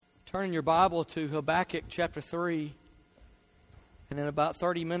Turn in your Bible to Habakkuk chapter 3. And in about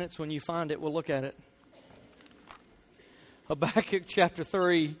 30 minutes when you find it, we'll look at it. Habakkuk chapter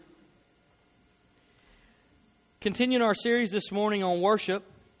 3. Continuing our series this morning on worship.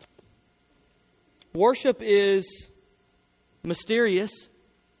 Worship is mysterious.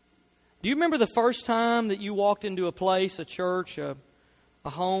 Do you remember the first time that you walked into a place, a church, a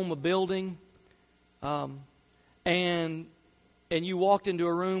home, a building, and you walked into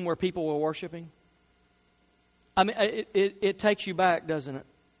a room where people were worshiping? I mean, it takes you back, doesn't it?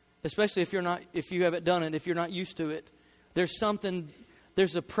 Especially if you haven't done it, if you're not used to it. There's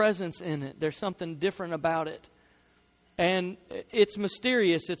a presence in it. There's something different about it. And it's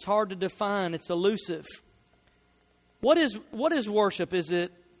mysterious. It's hard to define. It's elusive. What is worship? Is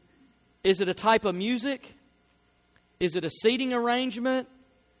it a type of music? Is it a seating arrangement?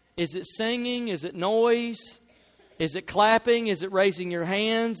 Is it singing? Is it noise? Is it clapping? Is it raising your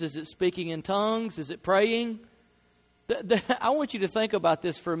hands? Is it speaking in tongues? Is it praying? I want you to think about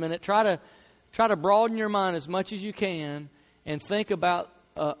this for a minute. Try to broaden your mind as much as you can and think about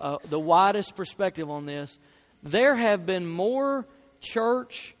the widest perspective on this. There have been more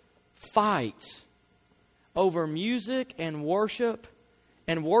church fights over music and worship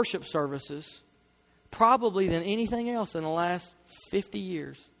services probably than anything else in the last 50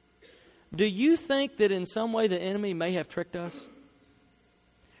 years. Do you think that in some way the enemy may have tricked us?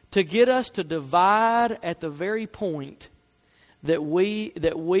 To get us to divide at the very point that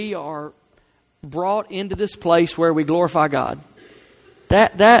we are brought into this place where we glorify God.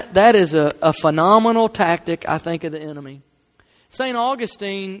 That is a phenomenal tactic, I think, of the enemy. St.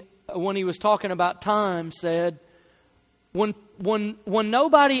 Augustine, when he was talking about time, said, When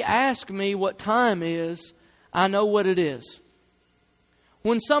nobody asks me what time is, I know what it is.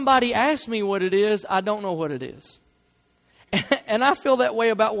 When somebody asks me what it is, I don't know what it is. And I feel that way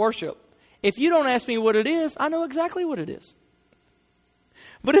about worship. If you don't ask me what it is, I know exactly what it is.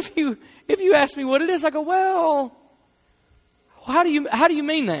 But if you ask me what it is, I go, well, how do you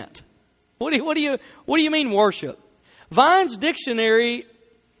mean that? What do you mean worship? Vine's dictionary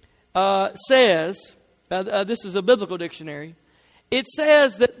says, this is a biblical dictionary, it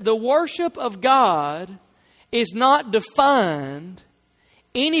says that the worship of God is not defined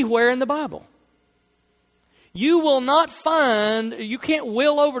anywhere in the Bible. You will not find, you can't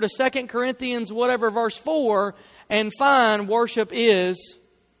will over to 2 Corinthians whatever verse 4 and find worship is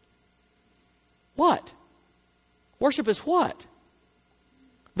what? Worship is what?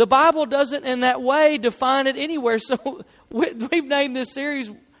 The Bible doesn't in that way define it anywhere. So we've named this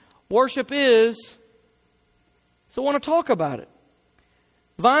series Worship Is. So I want to talk about it.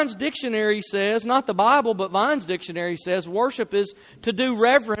 Vine's dictionary says, not the Bible, but Vine's dictionary says, worship is to do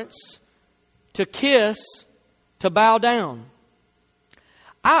reverence, to kiss, to bow down.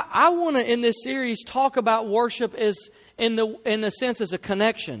 I want to, in this series, talk about worship as in the sense as a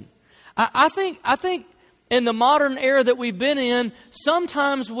connection. I think in the modern era that we've been in,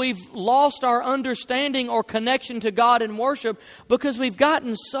 sometimes we've lost our understanding or connection to God in worship because we've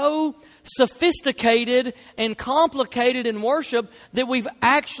gotten so sophisticated and complicated in worship that we've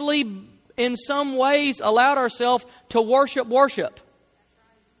actually, in some ways, allowed ourselves to worship.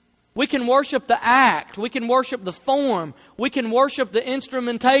 We can worship the act. We can worship the form. We can worship the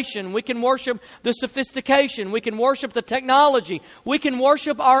instrumentation. We can worship the sophistication. We can worship the technology. We can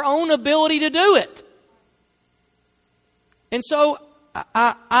worship our own ability to do it. And so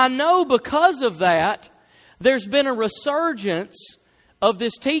I know because of that, there's been a resurgence of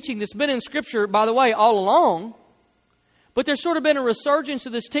this teaching that's been in Scripture, by the way, all along. But there's sort of been a resurgence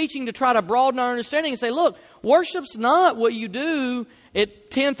of this teaching to try to broaden our understanding and say, look, worship's not what you do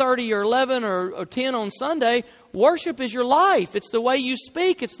at 10:30 or 11 or 10 on Sunday. Worship is your life. It's the way you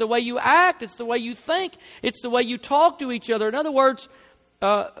speak. It's the way you act. It's the way you think. It's the way you talk to each other. In other words,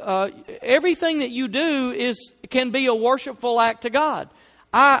 everything that you do can be a worshipful act to God.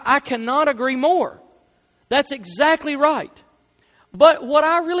 I cannot agree more. That's exactly right. But what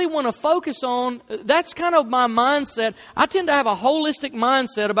I really want to focus on, that's kind of my mindset. I tend to have a holistic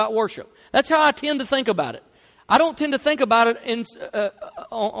mindset about worship. That's how I tend to think about it. I don't tend to think about it in...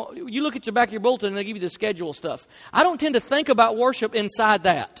 you look at the back of your bulletin and they give you the schedule stuff. I don't tend to think about worship inside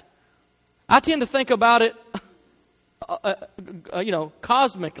that. I tend to think about it,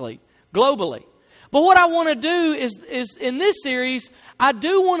 cosmically, globally. But what I want to do is in this series, I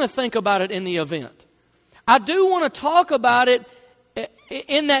do want to think about it in the event. I do want to talk about it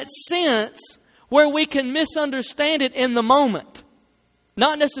in that sense where we can misunderstand it in the moment.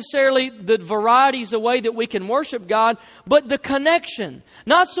 Not necessarily the varieties of way that we can worship God, but the connection.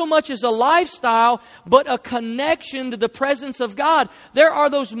 Not so much as a lifestyle, but a connection to the presence of God. There are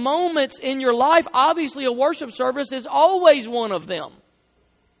those moments in your life. Obviously, a worship service is always one of them.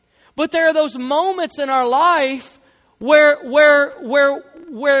 But there are those moments in our life where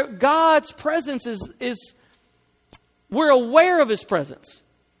God's presence is we're aware of His presence.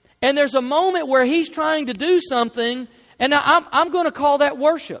 And there's a moment where He's trying to do something, and now I'm going to call that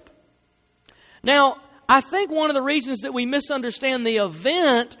worship. Now, I think one of the reasons that we misunderstand the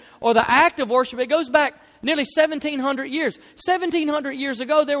event or the act of worship, it goes back nearly 1,700 years. 1,700 years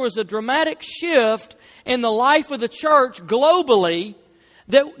ago, there was a dramatic shift in the life of the church globally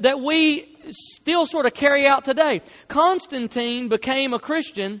that we still sort of carry out today. Constantine became a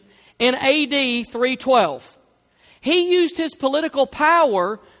Christian in AD 312. He used his political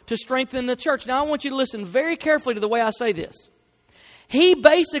power to strengthen the church. Now, I want you to listen very carefully to the way I say this. He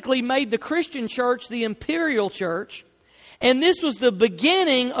basically made the Christian church the imperial church, and this was the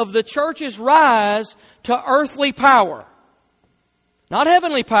beginning of the church's rise to earthly power. Not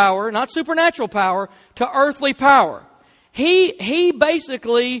heavenly power, not supernatural power, to earthly power. He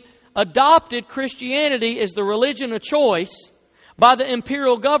basically adopted Christianity as the religion of choice by the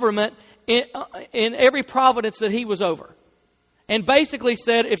imperial government in every province that he was over. And basically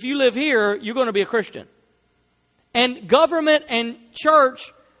said, if you live here, you're going to be a Christian. And government and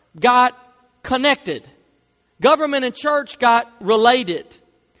church got connected. Government and church got related.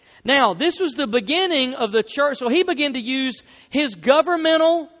 Now, this was the beginning of the church. So he began to use his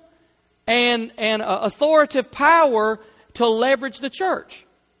governmental and authoritative power to leverage the church.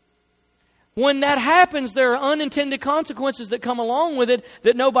 When that happens, there are unintended consequences that come along with it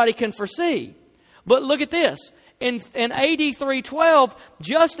that nobody can foresee. But look at this. In AD 312,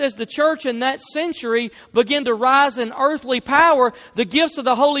 just as the church in that century began to rise in earthly power, the gifts of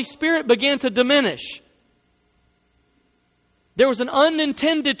the Holy Spirit began to diminish. There was an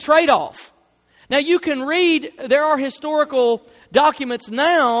unintended trade-off. Now you can read, there are historical documents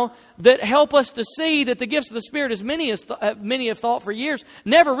now that help us to see that the gifts of the Spirit, as many have thought for years,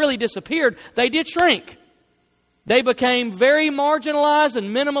 never really disappeared. They did shrink. They became very marginalized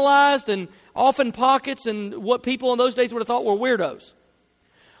and minimalized and often pockets and what people in those days would have thought were weirdos.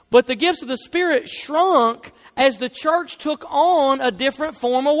 But the gifts of the Spirit shrunk as the church took on a different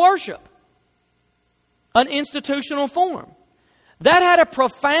form of worship. An institutional form. That had a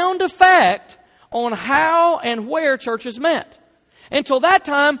profound effect on how and where churches met. Until that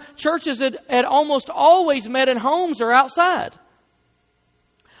time, churches had almost always met in homes or outside.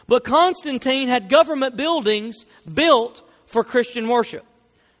 But Constantine had government buildings built for Christian worship.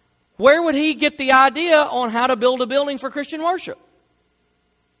 Where would he get the idea on how to build a building for Christian worship?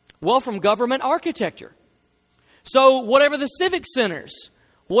 Well, from government architecture. So whatever the civic centers,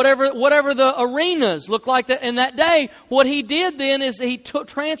 whatever the arenas looked like in that day, what he did then is he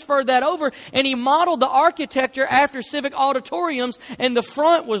transferred that over and he modeled the architecture after civic auditoriums, and the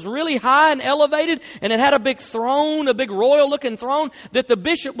front was really high and elevated, and it had a big throne, a big royal-looking throne that the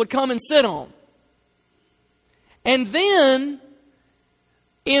bishop would come and sit on. And then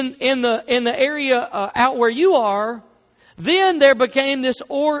in the area out where you are, then there became this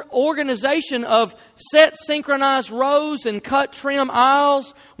organization of set synchronized rows and cut trim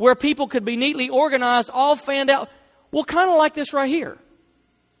aisles where people could be neatly organized, all fanned out. Well, kind of like this right here.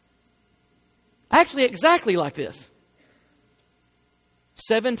 Actually, exactly like this.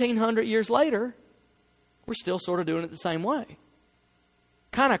 1,700 years later, we're still sort of doing it the same way.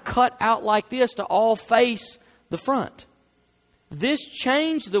 Kind of cut out like this to all face the front. This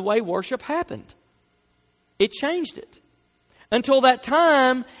changed the way worship happened. It changed it. Until that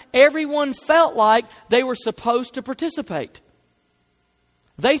time, everyone felt like they were supposed to participate.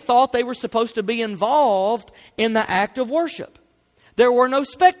 They thought they were supposed to be involved in the act of worship. There were no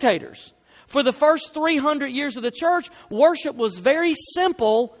spectators. For the first 300 years of the church, worship was very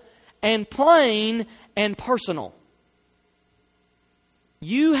simple and plain and personal.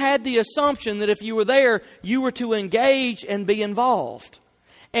 You had the assumption that if you were there, you were to engage and be involved.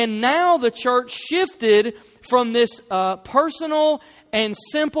 And now the church shifted from this personal and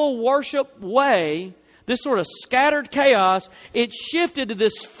simple worship way, this sort of scattered chaos, it shifted to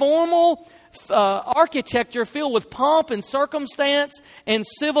this formal architecture filled with pomp and circumstance and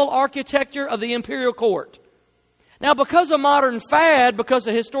civil architecture of the imperial court. Now, because of modern fad, because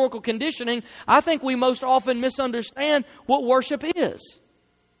of historical conditioning, I think we most often misunderstand what worship is.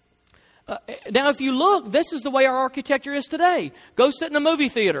 Now, if you look, this is the way our architecture is today. Go sit in a movie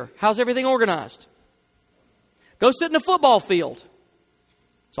theater. How's everything organized? Go sit in a football field.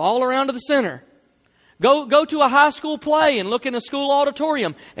 It's all around to the center. Go to a high school play and look in a school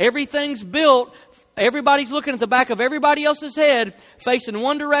auditorium. Everything's built. Everybody's looking at the back of everybody else's head, facing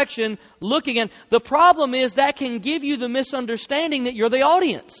one direction, looking. And the problem is that can give you the misunderstanding that you're the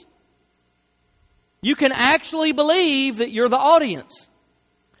audience. You can actually believe that you're the audience.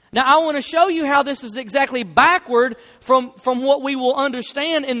 Now, I want to show you how this is exactly backward from what we will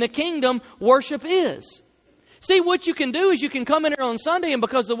understand in the kingdom worship is. See, what you can do is you can come in here on Sunday, and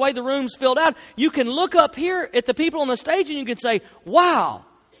because the way the room's filled out, you can look up here at the people on the stage and you can say, wow,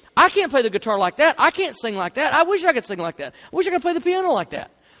 I can't play the guitar like that. I can't sing like that. I wish I could sing like that. I wish I could play the piano like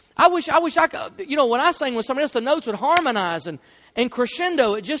that. I wish I could, when I sing with somebody else, the notes would harmonize and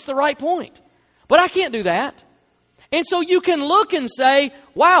crescendo at just the right point. But I can't do that. And so you can look and say,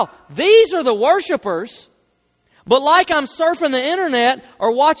 wow, these are the worshipers. But like I'm surfing the internet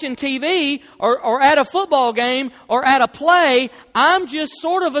or watching TV or at a football game or at a play, I'm just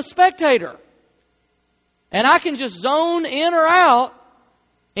sort of a spectator. And I can just zone in or out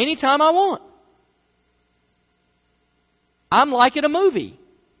anytime I want. I'm like at a movie.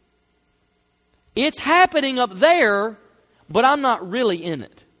 It's happening up there, but I'm not really in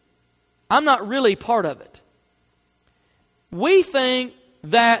it. I'm not really part of it. We think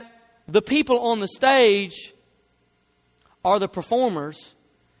that the people on the stage are the performers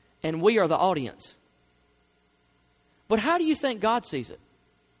and we are the audience. But how do you think God sees it?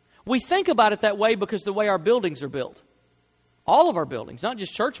 We think about it that way because the way our buildings are built. All of our buildings, not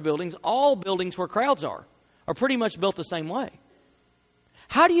just church buildings, all buildings where crowds are pretty much built the same way.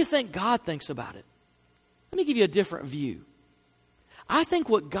 How do you think God thinks about it? Let me give you a different view. I think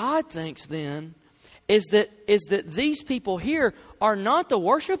what God thinks then is that these people here are not the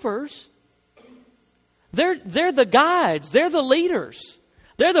worshipers. They're the guides. They're the leaders.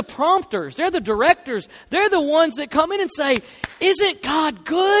 They're the prompters. They're the directors. They're the ones that come in and say, isn't God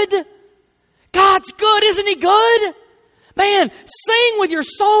good? God's good. Isn't He good? Man, sing with your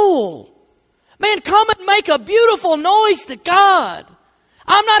soul. Man, come and make a beautiful noise to God.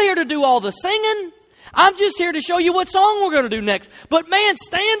 I'm not here to do all the singing. I'm just here to show you what song we're going to do next. But man,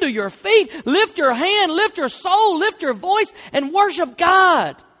 stand to your feet, lift your hand, lift your soul, lift your voice, and worship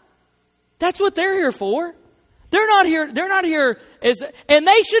God. That's what they're here for. They're not here and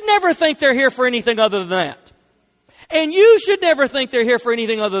they should never think they're here for anything other than that. And you should never think they're here for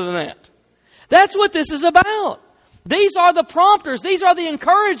anything other than that. That's what this is about. These are the prompters. These are the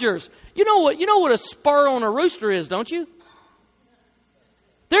encouragers. You know what a spur on a rooster is, don't you?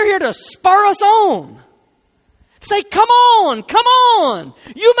 They're here to spur us on. Say, come on, come on.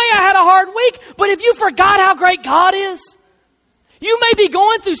 You may have had a hard week, but if you forgot how great God is, you may be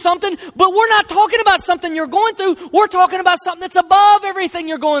going through something, but we're not talking about something you're going through. We're talking about something that's above everything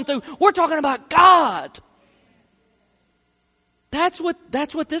you're going through. We're talking about God. That's what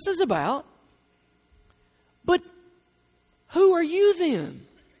this is about. But who are you then?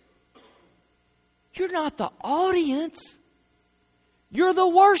 You're not the audience. You're the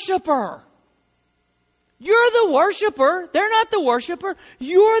worshiper. You're the worshiper. They're not the worshiper.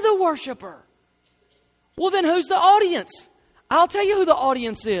 You're the worshiper. Well, then who's the audience? I'll tell you who the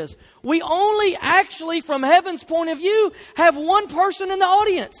audience is. We only actually, from heaven's point of view, have one person in the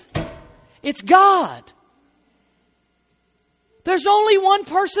audience. It's God. There's only one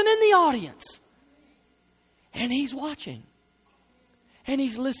person in the audience. And He's watching. And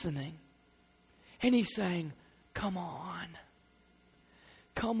He's listening. And He's saying, come on.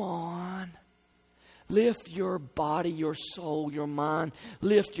 Come on. Lift your body, your soul, your mind.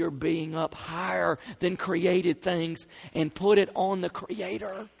 Lift your being up higher than created things and put it on the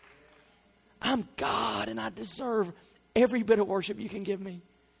Creator. I'm God and I deserve every bit of worship you can give me.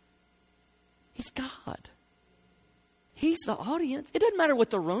 He's God. He's the audience. It doesn't matter what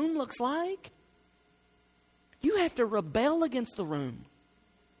the room looks like. You have to rebel against the room.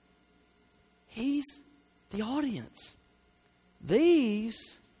 He's the audience.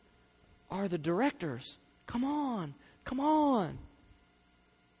 These are the directors. Come on, come on.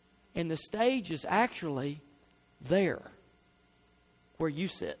 And the stage is actually there where you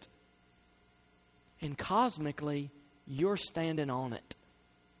sit. And cosmically, you're standing on it.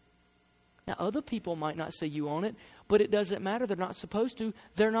 Now, other people might not see you on it, but it doesn't matter. They're not supposed to.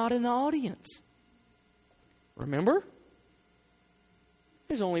 They're not in the audience. Remember?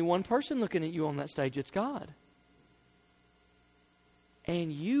 There's only one person looking at you on that stage. It's God.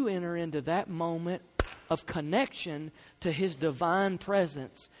 And you enter into that moment of connection to His divine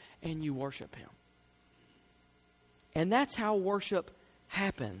presence and you worship Him. And that's how worship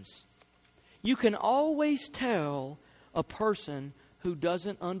happens. You can always tell a person who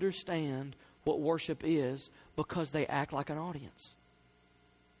doesn't understand what worship is because they act like an audience.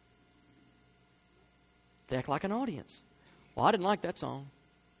 They act like an audience. Well, I didn't like that song.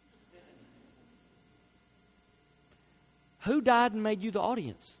 Who died and made you the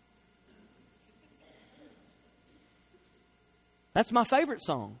audience? That's my favorite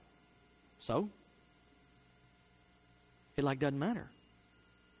song. So? It doesn't matter.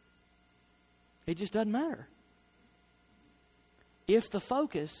 It just doesn't matter. If the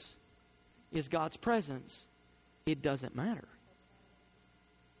focus is God's presence, it doesn't matter.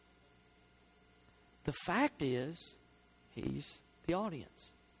 The fact is, He's the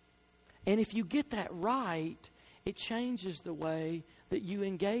audience. And if you get that right, it changes the way that you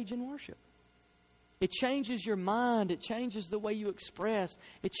engage in worship. It changes your mind. It changes the way you express.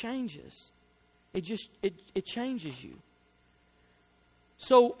 It changes. It changes you.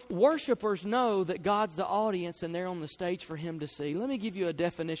 So worshipers know that God's the audience and they're on the stage for Him to see. Let me give you a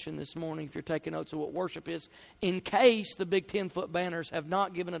definition this morning if you're taking notes of what worship is, in case the big 10-foot banners have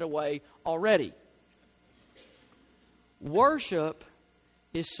not given it away already. Worship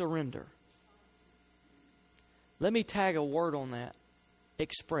is surrender. Let me tag a word on that.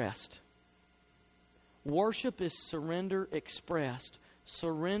 Expressed. Worship is surrender expressed.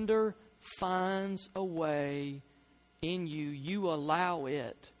 Surrender finds a way in you. You allow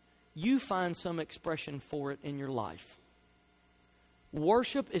it. You find some expression for it in your life.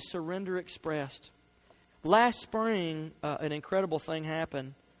 Worship is surrender expressed. Last spring, an incredible thing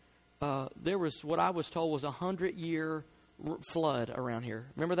happened. There was what I was told was 100-year flood around here.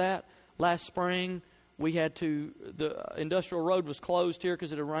 Remember that? Last spring, the industrial road was closed here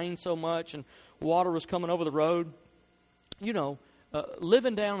because it had rained so much and water was coming over the road. You know,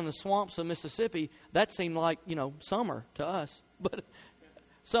 living down in the swamps of Mississippi, that seemed like, summer to us. But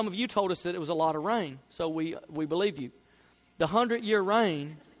some of you told us that it was a lot of rain, so we believed you. The 100-year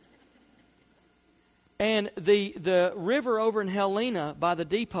rain, and the river over in Helena by the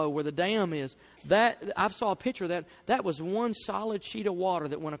depot where the dam is, that I saw a picture of that was one solid sheet of water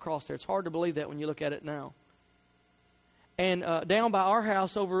that went across there. It's hard to believe that when you look at it now. And down by our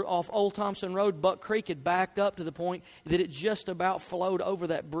house over off Old Thompson Road, Buck Creek had backed up to the point that it just about flowed over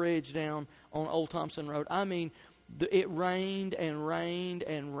that bridge down on Old Thompson Road. I mean, it rained and rained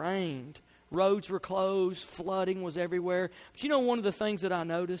and rained. Roads were closed. Flooding was everywhere. But you know one of the things that I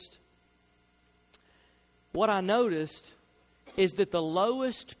noticed? What I noticed is that the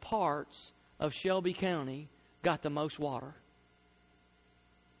lowest parts of Shelby County got the most water.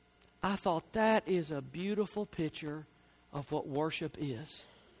 I thought that is a beautiful picture of what worship is.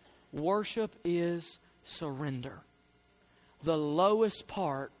 Worship is surrender. The lowest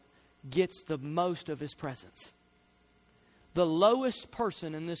part gets the most of His presence. The lowest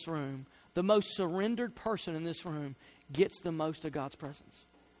person in this room, the most surrendered person in this room, gets the most of God's presence.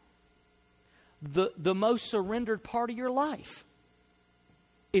 The most surrendered part of your life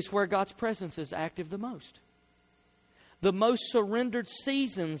is where God's presence is active the most. The most surrendered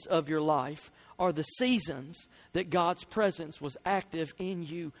seasons of your life are the seasons that God's presence was active in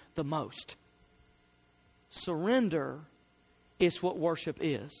you the most. Surrender is what worship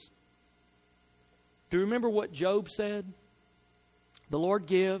is. Do you remember what Job said? The Lord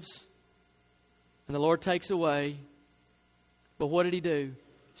gives and the Lord takes away. But what did he do?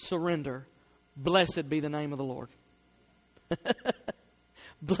 Surrender. Blessed be the name of the Lord.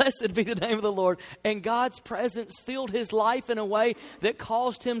 Blessed be the name of the Lord. And God's presence filled his life in a way that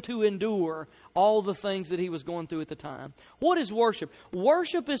caused him to endure all the things that he was going through at the time. What is worship?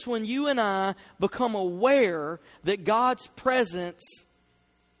 Worship is when you and I become aware that God's presence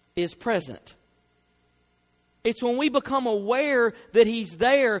is present. It's when we become aware that He's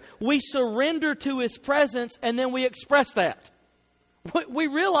there, we surrender to His presence, and then we express that. We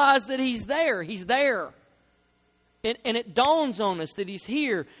realize that He's there. He's there. And it dawns on us that He's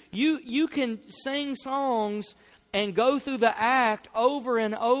here. You can sing songs and go through the act over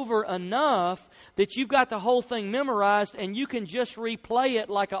and over enough that you've got the whole thing memorized, and you can just replay it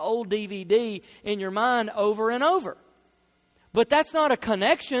like an old DVD in your mind over and over. But that's not a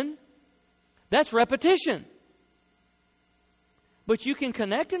connection. That's repetition. But you can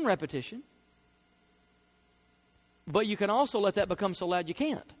connect in repetition. But you can also let that become so loud you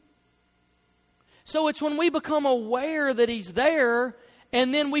can't. So it's when we become aware that He's there,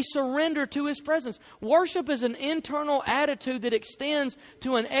 and then we surrender to His presence. Worship is an internal attitude that extends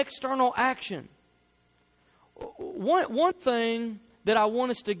to an external action. One thing that I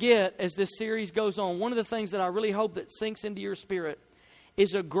want us to get as this series goes on, one of the things that I really hope that sinks into your spirit,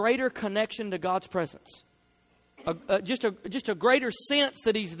 is a greater connection to God's presence. Just a greater sense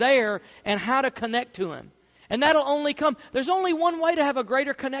that He's there and how to connect to Him. And that'll only come. There's only one way to have a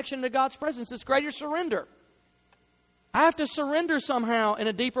greater connection to God's presence. It's greater surrender. I have to surrender somehow in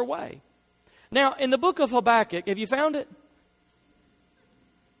a deeper way. Now, in the book of Habakkuk, have you found it?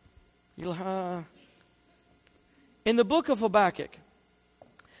 In the book of Habakkuk,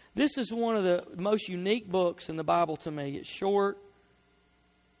 this is one of the most unique books in the Bible to me. It's short.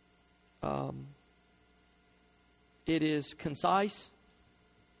 It is concise.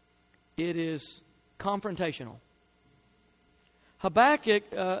 It is confrontational. Habakkuk,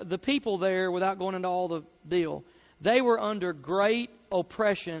 the people there, without going into all the deal, they were under great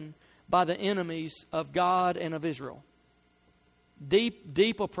oppression by the enemies of God and of Israel. Deep,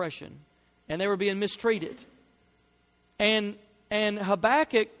 deep oppression. And they were being mistreated. And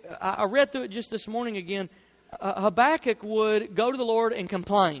Habakkuk, I read through it just this morning again. Habakkuk would go to the Lord and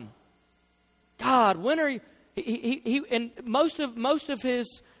complain. God, when are you... And most of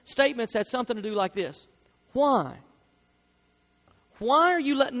his statements had something to do like this. Why? Why are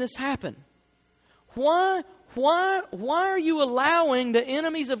you letting this happen? Why are you allowing the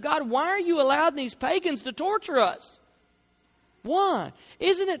enemies of God? Why are you allowing these pagans to torture us? Why?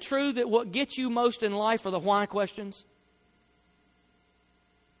 Isn't it true that what gets you most in life are the why questions?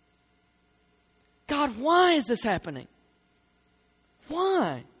 God, why is this happening?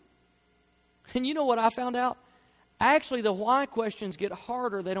 Why? And you know what I found out? Actually, the why questions get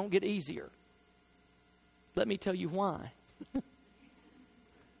harder. They don't get easier. Let me tell you why.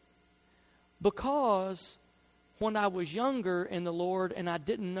 Because when I was younger in the Lord and I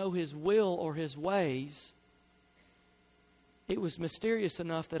didn't know His will or His ways, it was mysterious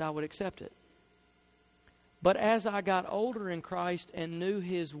enough that I would accept it. But as I got older in Christ and knew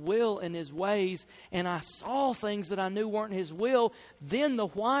His will and His ways, and I saw things that I knew weren't His will, then the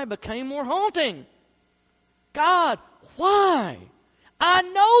why became more haunting. God, why? I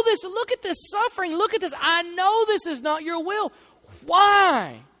know this. Look at this suffering. Look at this. I know this is not your will.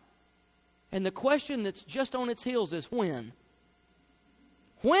 Why? And the question that's just on its heels is when?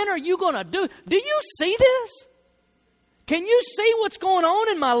 When are you going to do? Do you see this? Can you see what's going on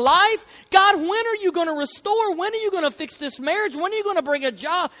in my life? God, when are you going to restore? When are you going to fix this marriage? When are you going to bring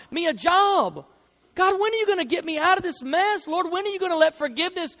me a job? God, when are you going to get me out of this mess? Lord, when are you going to let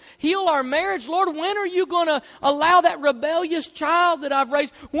forgiveness heal our marriage? Lord, when are you going to allow that rebellious child that I've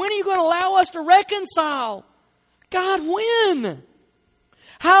raised? When are you going to allow us to reconcile? God, when?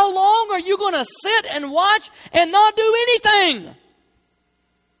 How long are you going to sit and watch and not do anything?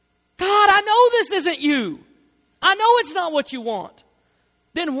 God, I know this isn't you. I know it's not what you want.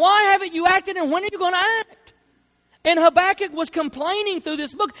 Then why haven't you acted, and when are you going to act? And Habakkuk was complaining through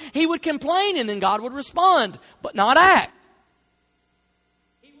this book. He would complain and then God would respond, but not act.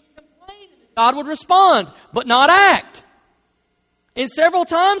 He would complain and then God would respond, but not act. And several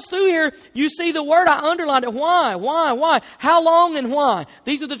times through here, you see the word, I underlined it. Why? How long and why?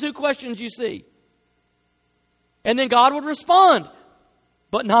 These are the two questions you see. And then God would respond,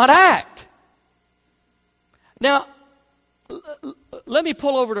 but not act. Now, let me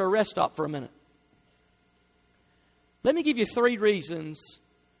pull over to a rest stop for a minute. Let me give you 3 reasons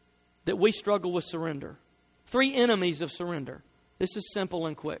that we struggle with surrender. 3 enemies of surrender. This is simple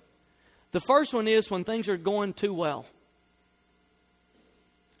and quick. The first one is when things are going too well.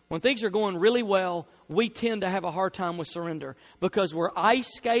 When things are going really well, we tend to have a hard time with surrender because we're ice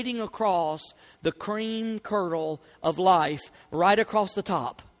skating across the cream curdle of life right across the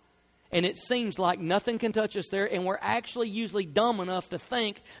top. And it seems like nothing can touch us there, and we're actually usually dumb enough to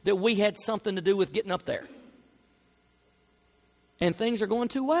think that we had something to do with getting up there. And things are going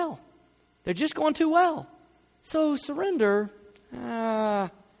too well. They're just going too well. So surrender,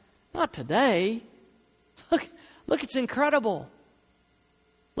 not today. Look, it's incredible.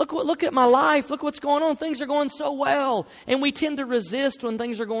 Look at my life. Look what's going on. Things are going so well. And we tend to resist when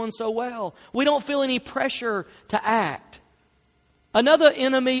things are going so well. We don't feel any pressure to act. Another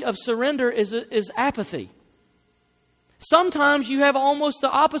enemy of surrender is apathy. Sometimes you have almost the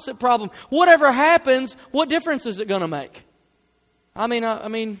opposite problem. Whatever happens, what difference is it going to make? I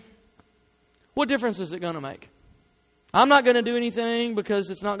mean, what difference is it going to make? I'm not going to do anything because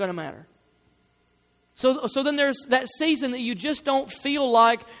it's not going to matter. So then there's that season that you just don't feel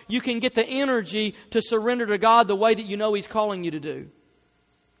like you can get the energy to surrender to God the way that you know He's calling you to do.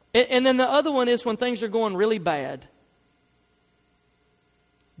 And then the other one is when things are going really bad.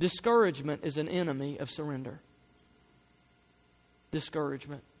 Discouragement is an enemy of surrender.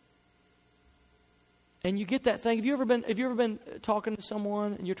 Discouragement. And you get that thing. Have you ever been talking to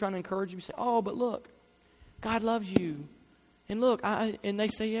someone and you're trying to encourage them? You say, "Oh, but look, God loves you." And look, and they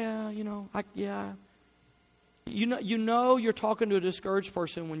say, "Yeah, yeah." You know you're talking to a discouraged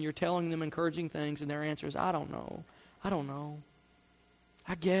person when you're telling them encouraging things, and their answer is, "I don't know.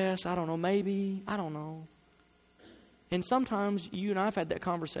 I guess, I don't know, maybe, I don't know." And sometimes you and I have had that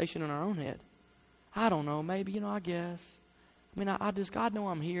conversation in our own head. I don't know. Maybe, I guess. I mean, does God know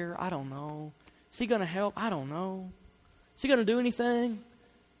I'm here? I don't know. Is He going to help? I don't know. Is He going to do anything?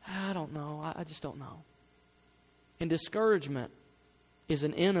 I don't know. I just don't know. And discouragement is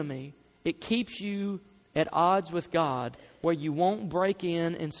an enemy. It keeps you at odds with God, where you won't break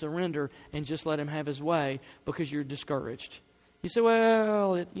in and surrender and just let Him have His way because you're discouraged. You say,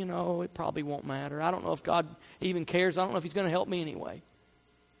 well, it probably won't matter. I don't know if God even cares. I don't know if He's going to help me anyway.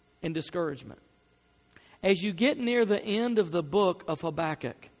 And discouragement. As you get near the end of the book of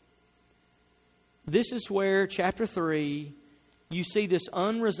Habakkuk, this is where, chapter 3, you see this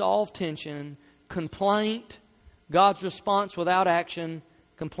unresolved tension, complaint, God's response without action,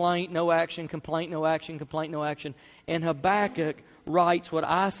 complaint, no action, complaint, no action, complaint, no action. And Habakkuk writes what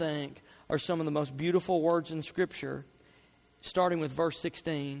I think are some of the most beautiful words in Scripture, starting with verse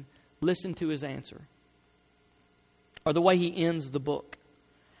 16. Listen to his answer, or the way he ends the book.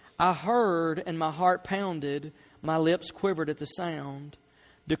 I heard, and my heart pounded, my lips quivered at the sound.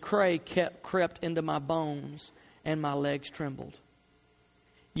 Decay crept into my bones, and my legs trembled.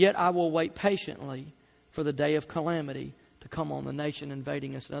 Yet I will wait patiently for the day of calamity to come on the nation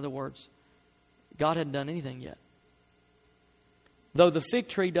invading us. In other words, God hadn't done anything yet. Though the fig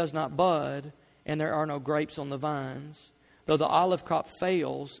tree does not bud, and there are no grapes on the vines, though the olive crop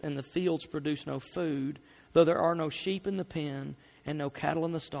fails, and the fields produce no food, though there are no sheep in the pen, and no cattle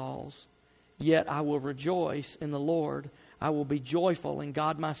in the stalls, yet I will rejoice in the Lord. I will be joyful in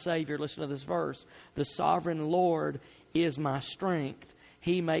God my Savior. Listen to this verse. The sovereign Lord is my strength.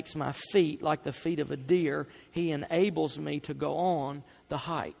 He makes my feet like the feet of a deer. He enables me to go on the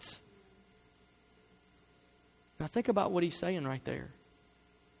heights. Now think about what he's saying right there.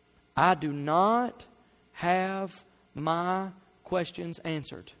 I do not have my questions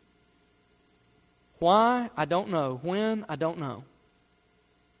answered. Why? I don't know. When? I don't know.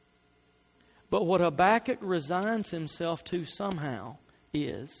 But what Habakkuk resigns himself to somehow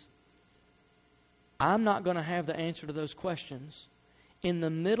is, I'm not going to have the answer to those questions. In the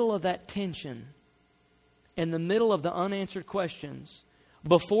middle of that tension, in the middle of the unanswered questions,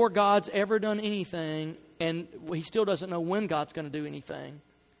 before God's ever done anything, and he still doesn't know when God's going to do anything,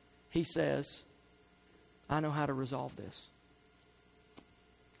 he says, I know how to resolve this.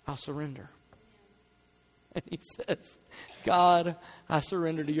 I'll surrender. And he says, God, I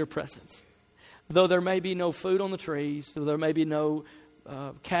surrender to your presence. Though there may be no food on the trees, though there may be no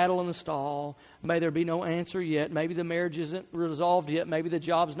cattle in the stall, may there be no answer yet, maybe the marriage isn't resolved yet, maybe the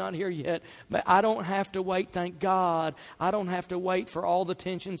job's not here yet, I don't have to wait, thank God. I don't have to wait for all the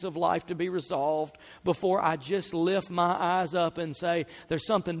tensions of life to be resolved before I just lift my eyes up and say, there's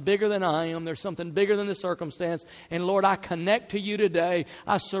something bigger than I am, there's something bigger than the circumstance, and Lord, I connect to you today.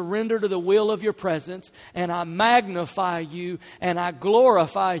 I surrender to the will of your presence, and I magnify you, and I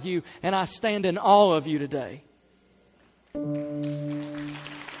glorify you, and I stand in awe of you today.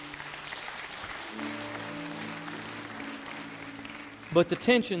 But the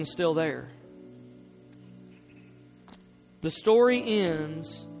tension's still there. The story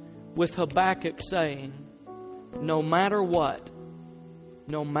ends with Habakkuk saying, no matter what,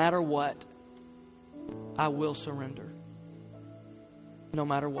 I will surrender. No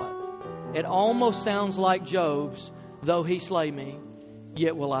matter what. It almost sounds like Job's, though he slay me,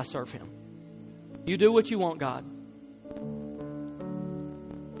 yet will I serve him. You do what you want, God.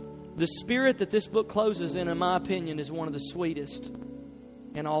 The spirit that this book closes in my opinion, is one of the sweetest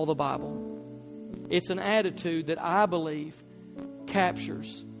in all the Bible. It's an attitude that I believe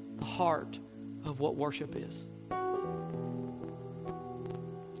captures the heart of what worship is.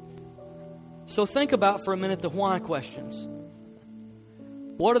 So think about for a minute the why questions.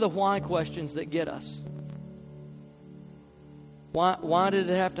 What are the why questions that get us? Why did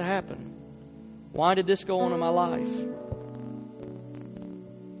it have to happen? Why did this go on in my life?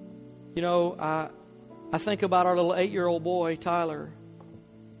 You know, I think about our little 8-year-old boy, Tyler.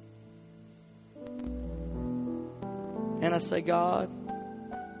 And I say, God,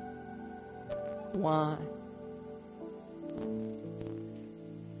 why?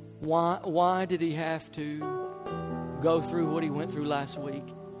 Why did he have to go through what he went through last week?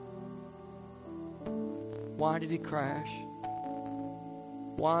 Why did he crash?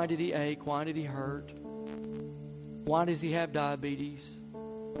 Why did he ache? Why did he hurt? Why does he have diabetes?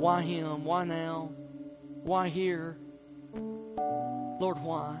 Why him? Why now? Why here? Lord,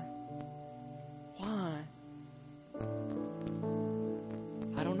 why? Why?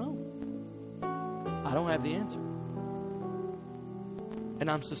 I don't know. I don't have the answer.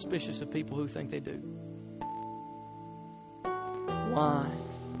 And I'm suspicious of people who think they do. Why?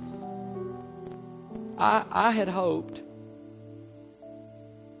 I had hoped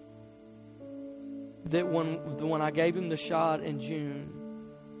that when I gave him the shot in June,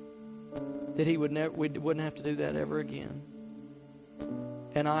 that we wouldn't have to do that ever again.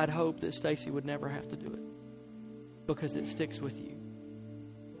 And I'd hoped that Stacy would never have to do it, because it sticks with you.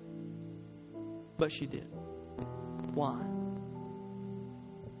 But she did. Why?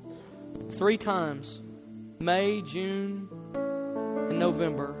 3 times, May, June, and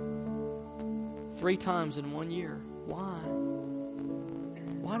November, 3 times in 1 year. Why?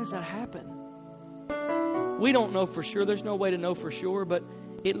 Why does that happen? We don't know for sure. There's no way to know for sure, but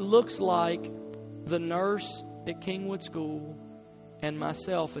it looks like the nurse at Kingwood School and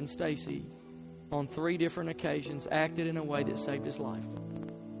myself and Stacy on 3 different occasions acted in a way that saved his life.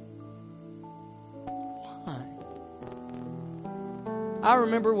 Why? I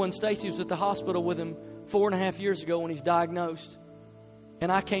remember when Stacy was at the hospital with him 4.5 years ago when he's diagnosed,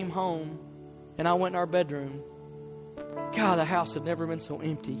 and I came home and I went in our bedroom. God, the house had never been so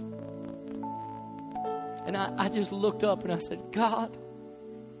empty. And I just looked up and I said, God,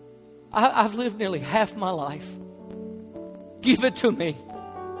 I've lived nearly half my life. Give it to me.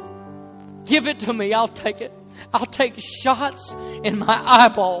 Give it to me. I'll take it. I'll take shots in my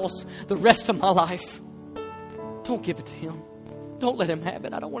eyeballs the rest of my life. Don't give it to him. Don't let him have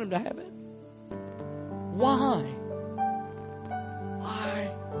it. I don't want him to have it. Why?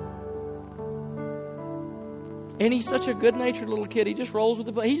 Why? And he's such a good-natured little kid. He just rolls with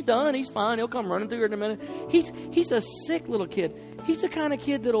it. He's done. He's fine. He'll come running through here in a minute. He's a sick little kid. He's the kind of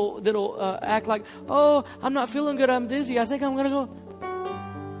kid that'll act like, oh, I'm not feeling good. I'm dizzy. I think I'm going to go.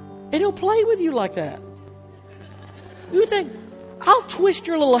 And he'll play with you like that. You think, I'll twist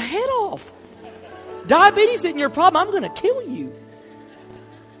your little head off. Diabetes isn't your problem. I'm going to kill you.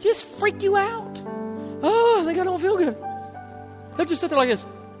 Just freak you out. Oh, I think I don't feel good. He'll just sit there like this.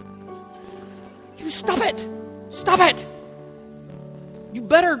 You stop it. Stop it. You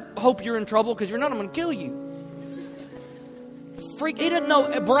better hope you're in trouble, because you're not, I'm going to kill you. Freak. He doesn't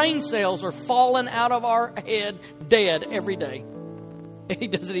know brain cells are falling out of our head dead every day. And he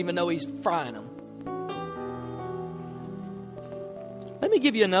doesn't even know he's frying them. Let me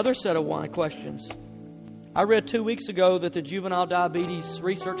give you another set of why questions. I read 2 weeks ago that the Juvenile Diabetes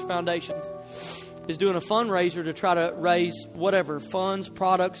Research Foundation is doing a fundraiser to try to raise whatever, funds,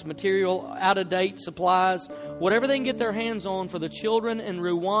 products, material, out-of-date supplies, whatever they can get their hands on for the children in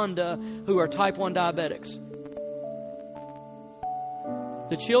Rwanda who are type 1 diabetics.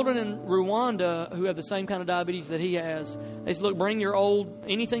 The children in Rwanda who have the same kind of diabetes that he has, they said, look, bring your old,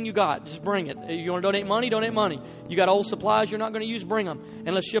 anything you got, just bring it. You want to donate money? Donate money. You got old supplies you're not going to use? Bring them.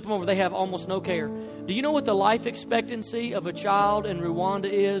 And let's ship them over. They have almost no care. Do you know what the life expectancy of a child in Rwanda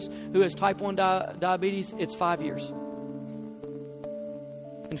is who has type 1 diabetes? It's 5 years.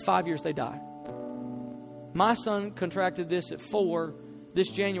 In 5 years, they die. My son contracted this at 4. This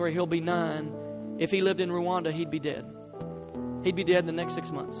January, he'll be 9. If he lived in Rwanda, he'd be dead. He'd be dead in the next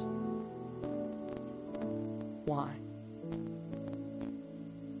 6 months. Why?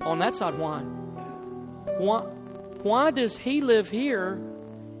 On that side, why? Why does he live here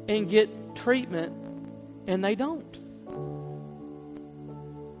and get treatment and they don't?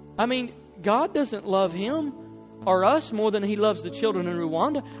 I mean, God doesn't love him or us more than he loves the children in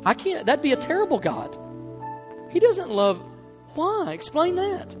Rwanda. That'd be a terrible God. He doesn't love. Why? Explain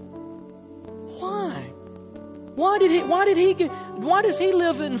that. Why? Why does he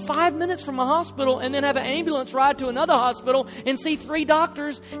live in 5 minutes from a hospital and then have an ambulance ride to another hospital and see 3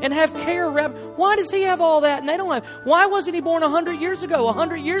 doctors and have care wrapped? Why does he have all that and they don't have? Why wasn't he born 100 years ago?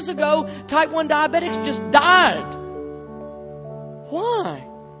 100 years ago, type 1 diabetics just died. Why?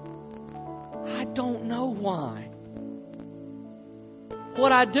 I don't know why.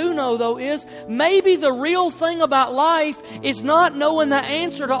 What I do know, though, is maybe the real thing about life is not knowing the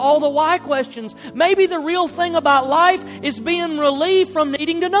answer to all the why questions. Maybe the real thing about life is being relieved from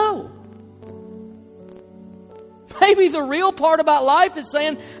needing to know. Maybe the real part about life is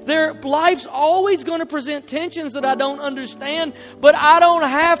saying life's always going to present tensions that I don't understand, but I don't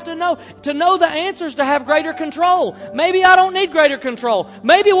have to know. To know the answers, to have greater control. Maybe I don't need greater control.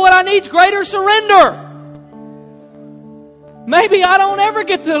 Maybe what I need is greater surrender. Maybe I don't ever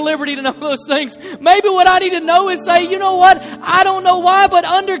get to the liberty to know those things. Maybe what I need to know is say, you know what? I don't know why, but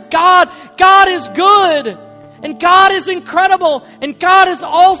under God, God is good. And God is incredible. And God is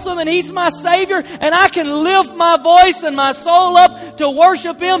awesome. And He's my Savior. And I can lift my voice and my soul up to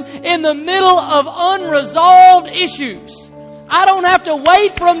worship Him in the middle of unresolved issues. I don't have to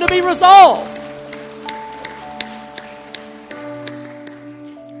wait for them to be resolved.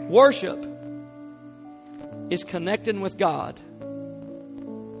 Worship is connecting with God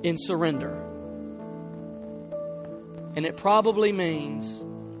in surrender. And it probably means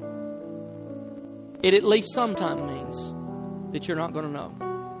It at least sometimes means that you're not going to know.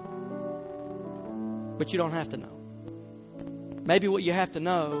 But you don't have to know. Maybe what you have to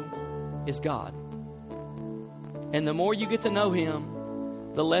know is God. And the more you get to know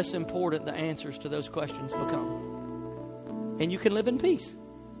Him, the less important the answers to those questions become. And you can live in peace.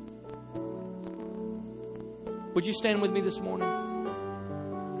 Would you stand with me this morning?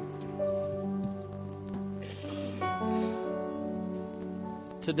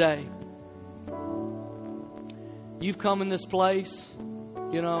 Today, you've come in this place,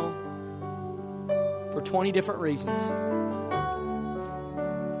 for 20 different reasons.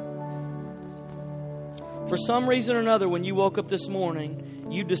 For some reason or another, when you woke up this morning,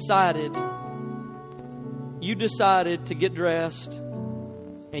 you decided to get dressed,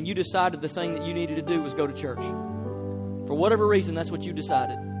 and you decided the thing that you needed to do was go to church. For whatever reason, that's what you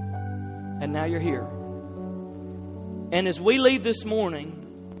decided. And now you're here. And as we leave this morning,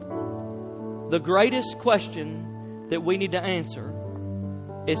 the greatest question that we need to answer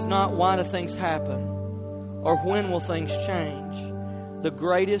is not why do things happen or when will things change. The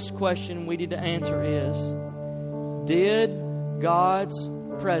greatest question we need to answer is, did God's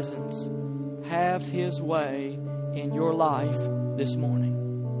presence have His way in your life this morning?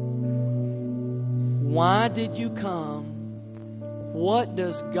 Why did you come? What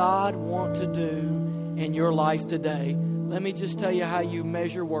does God want to do in your life today? Let me just tell you how you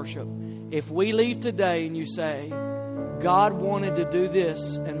measure worship. If we leave today and you say, God wanted to do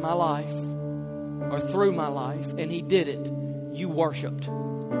this in my life or through my life, and He did it, you worshiped.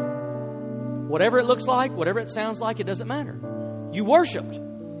 Whatever it looks like, whatever it sounds like, it doesn't matter. You worshiped.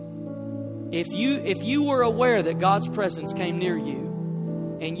 If you were aware that God's presence came near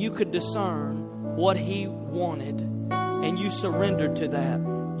you and you could discern what He wanted and you surrendered to that,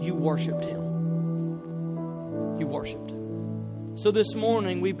 you worshiped Him. You worshiped. So this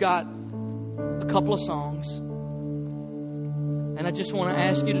morning we've got a couple of songs, and I just want to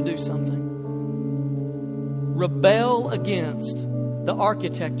ask you to do something. Rebel against the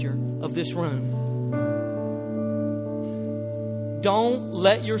architecture of this room. Don't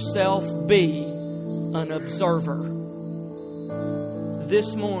let yourself be an observer.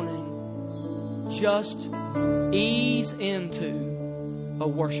 This morning, just ease into a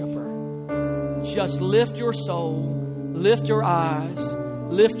worshiper. Just lift your soul, lift your eyes,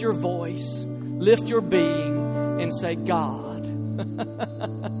 lift your voice, lift your being, and say, God,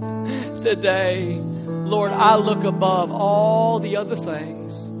 today, Lord, I look above all the other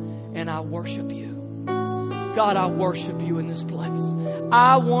things and I worship you. God, I worship you in this place.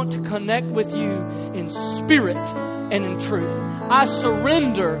 I want to connect with you in spirit and in truth. I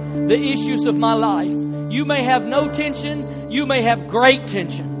surrender the issues of my life. You may have no tension. You may have great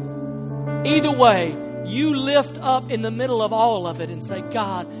tension. Either way, you lift up in the middle of all of it and say,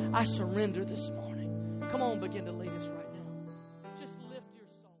 God, I surrender this morning. Come on, begin to lead.